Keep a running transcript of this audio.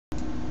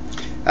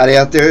Howdy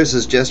out there, this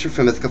is Jester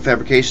from Mythical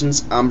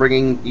Fabrications. I'm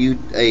bringing you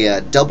a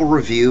double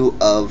review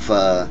of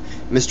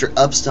Mr.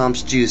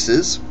 UpStomp's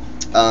juices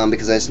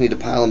because I just need to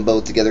pile them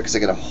both together because I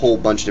got a whole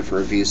bunch of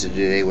different reviews to do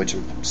today, which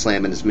I'm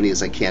slamming as many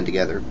as I can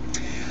together.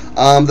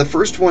 The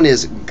first one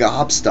is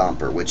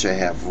Gobstomper, which I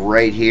have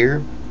right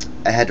here.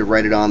 I had to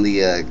write it on the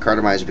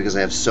cartomizer because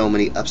I have so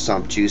many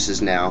UpStomp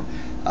juices now.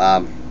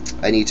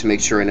 I need to make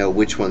sure I know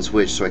which one's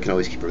which so I can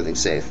always keep everything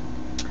safe.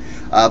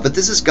 But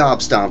this is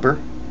Gobstomper,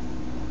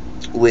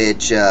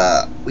 which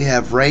we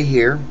have right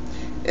here.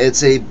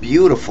 It's a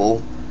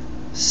beautiful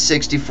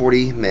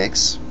 60-40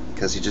 mix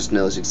because he just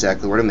knows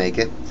exactly where to make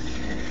it,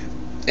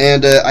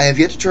 and I have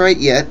yet to try it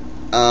yet,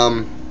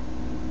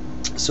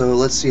 so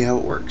let's see how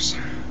it works.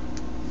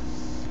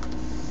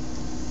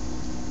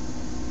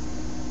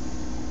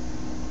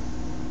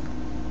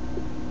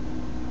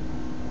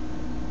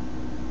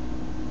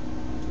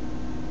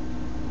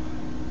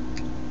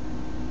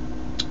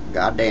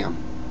 God damn.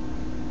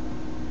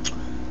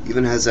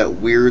 Even has that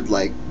weird,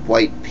 like,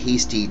 white,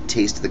 pasty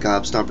taste of the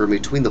Gobstomper in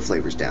between the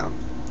flavors down.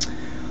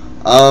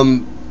 I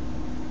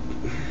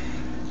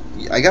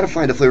gotta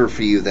find a flavor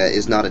for you that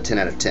is not a 10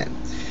 out of 10.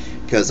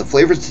 Because the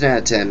flavor's 10 out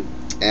of 10,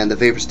 and the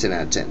vapor's 10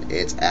 out of 10.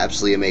 It's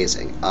absolutely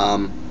amazing. I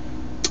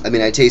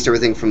mean, I taste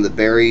everything from the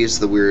berries,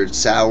 the weird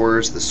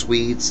sours, the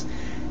sweets,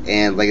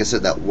 and like I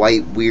said, that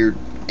white, weird,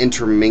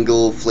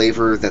 intermingle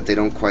flavor that they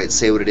don't quite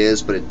say what it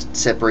is, but it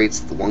separates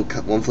the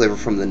one flavor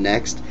from the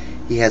next.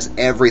 He has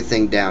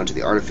everything down to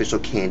the artificial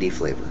candy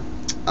flavor.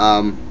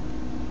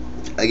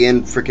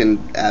 Again, freaking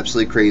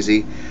absolutely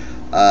crazy.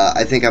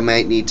 I think I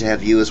might need to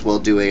have you as well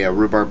do a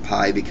rhubarb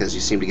pie because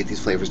you seem to get these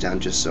flavors down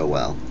just so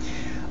well.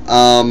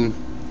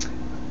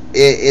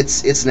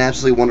 It's an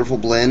absolutely wonderful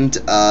blend.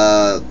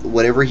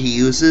 Whatever he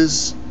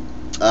uses,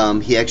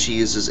 he actually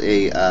uses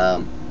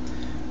a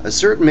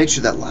certain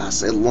mixture that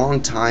lasts a long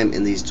time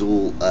in these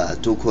dual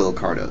coil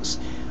cartos.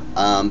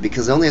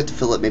 Because I only have to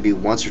fill it maybe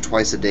once or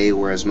twice a day,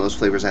 whereas most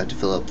flavors I have to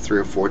fill up 3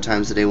 or 4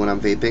 times a day when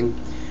I'm vaping.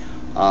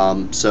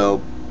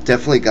 So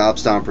definitely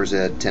Gobstomper's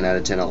a 10 out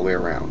of 10 all the way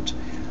around.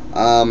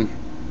 The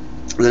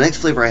next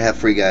flavor I have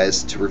for you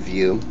guys to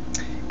review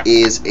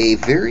is a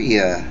very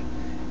a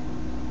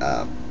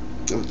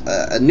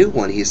new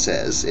one. He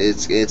says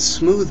it's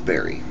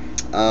Smoothberry.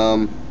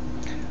 I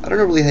don't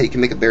know really how you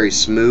can make a berry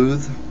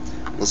smooth,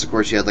 unless of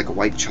course you had like a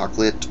white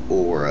chocolate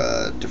or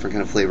a different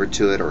kind of flavor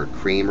to it, or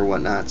cream or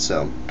whatnot.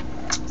 So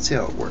let's see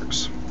how it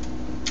works.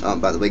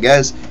 By the way,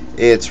 guys,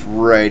 it's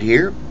right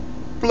here.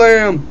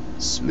 Blam!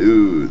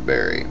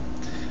 Smoothberry.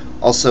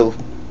 Also,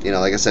 you know,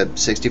 like I said,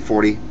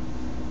 60-40.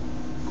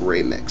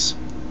 Great mix.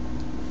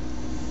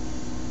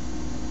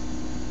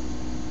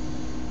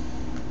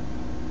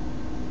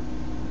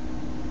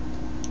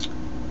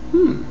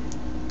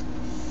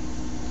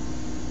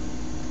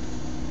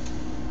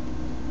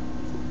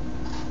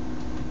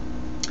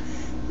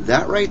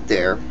 That right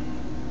there,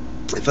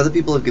 if other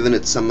people have given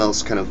it some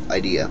else kind of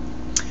idea,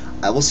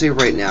 I will say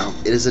right now,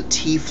 it is a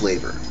tea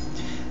flavor.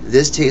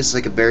 This tastes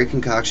like a berry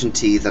concoction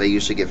tea that I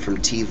usually get from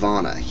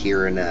Teavana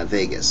here in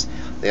Vegas.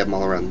 They have them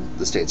all around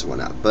the States and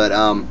whatnot. But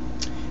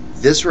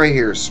this right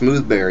here,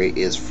 Smoothberry,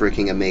 is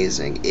freaking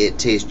amazing. It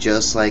tastes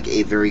just like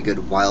a very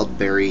good wild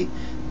berry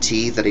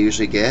tea that I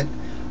usually get.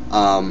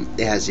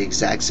 It has the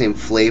exact same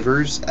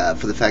flavors.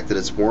 For the fact that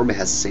it's warm, it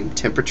has the same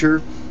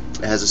temperature.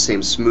 It has the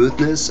same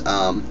smoothness.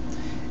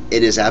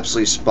 It is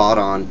absolutely spot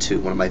on to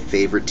one of my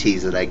favorite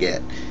teas that I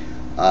get.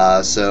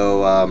 I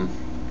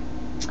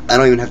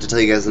don't even have to tell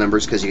you guys the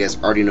numbers because you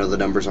guys already know the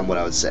numbers on what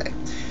I would say.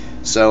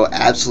 So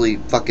absolutely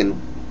fucking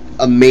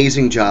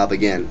amazing job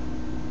again,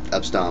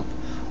 UpStomp.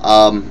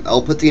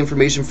 I'll put the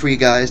information for you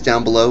guys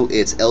down below.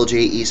 It's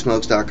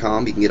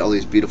ljesmokes.com. You can get all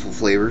these beautiful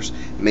flavors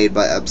made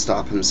by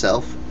UpStomp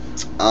himself.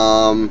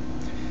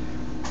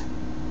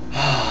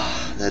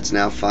 That's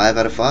now 5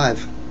 out of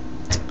 5.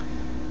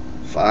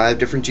 5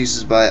 different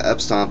juices by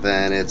UpStomp,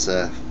 and it's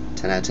 10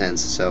 out of 10.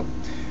 So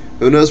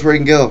who knows where he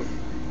can go?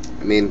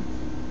 I mean,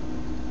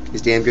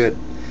 he's damn good.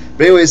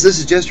 But anyways, this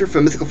is Jester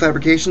from Mythical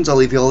Fabrications. I'll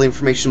leave you all the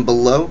information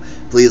below.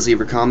 Please leave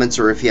your comments,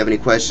 or if you have any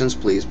questions,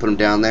 please put them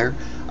down there.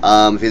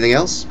 If anything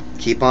else,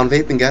 keep on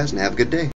vaping, guys, and have a good day.